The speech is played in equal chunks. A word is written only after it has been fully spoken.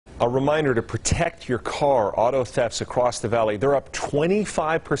A reminder to protect your car. Auto thefts across the valley, they're up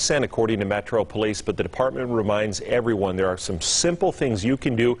 25% according to Metro Police, but the department reminds everyone there are some simple things you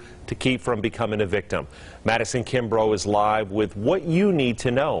can do to keep from becoming a victim. Madison Kimbrough is live with what you need to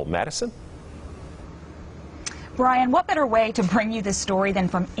know. Madison? Brian, what better way to bring you this story than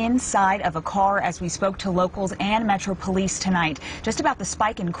from inside of a car as we spoke to locals and Metro Police tonight just about the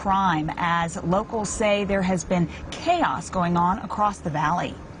spike in crime as locals say there has been chaos going on across the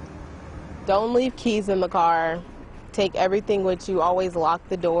valley. Don't leave keys in the car. Take everything with you. Always lock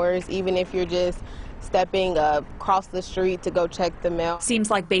the doors, even if you're just stepping across the street to go check the mail.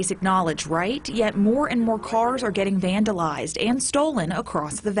 Seems like basic knowledge, right? Yet more and more cars are getting vandalized and stolen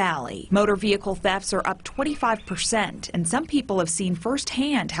across the valley. Motor vehicle thefts are up 25%, and some people have seen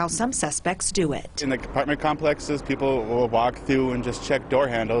firsthand how some suspects do it. In the apartment complexes, people will walk through and just check door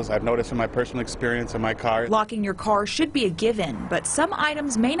handles. I've noticed in my personal experience in my car. Locking your car should be a given, but some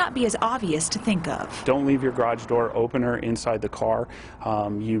items may not be as obvious to think of. Don't leave your garage door opener inside the car.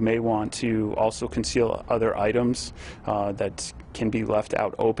 You may want to also conceal other items that can be left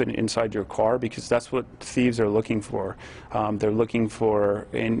out open inside your car, because that's what thieves are looking for. They're looking for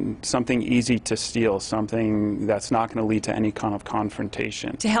something easy to steal, something that's not going to lead to any kind of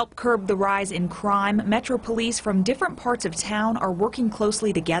confrontation. To help curb the rise in crime, Metro Police from different parts of town are working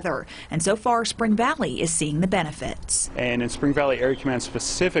closely together, and so far Spring Valley is seeing the benefits. And in Spring Valley Area Command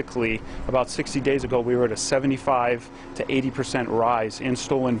specifically, about 60 days ago we were at a 75 to 80% rise in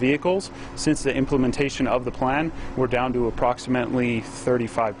stolen vehicles. Since the implementation of the plan, we're down to approximately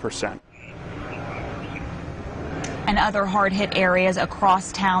 35%. And other hard-hit areas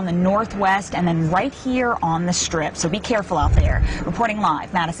across town, the Northwest, and then right here on the Strip. So be careful out there. Reporting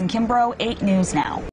live, Madison Kimbrough, 8 News Now.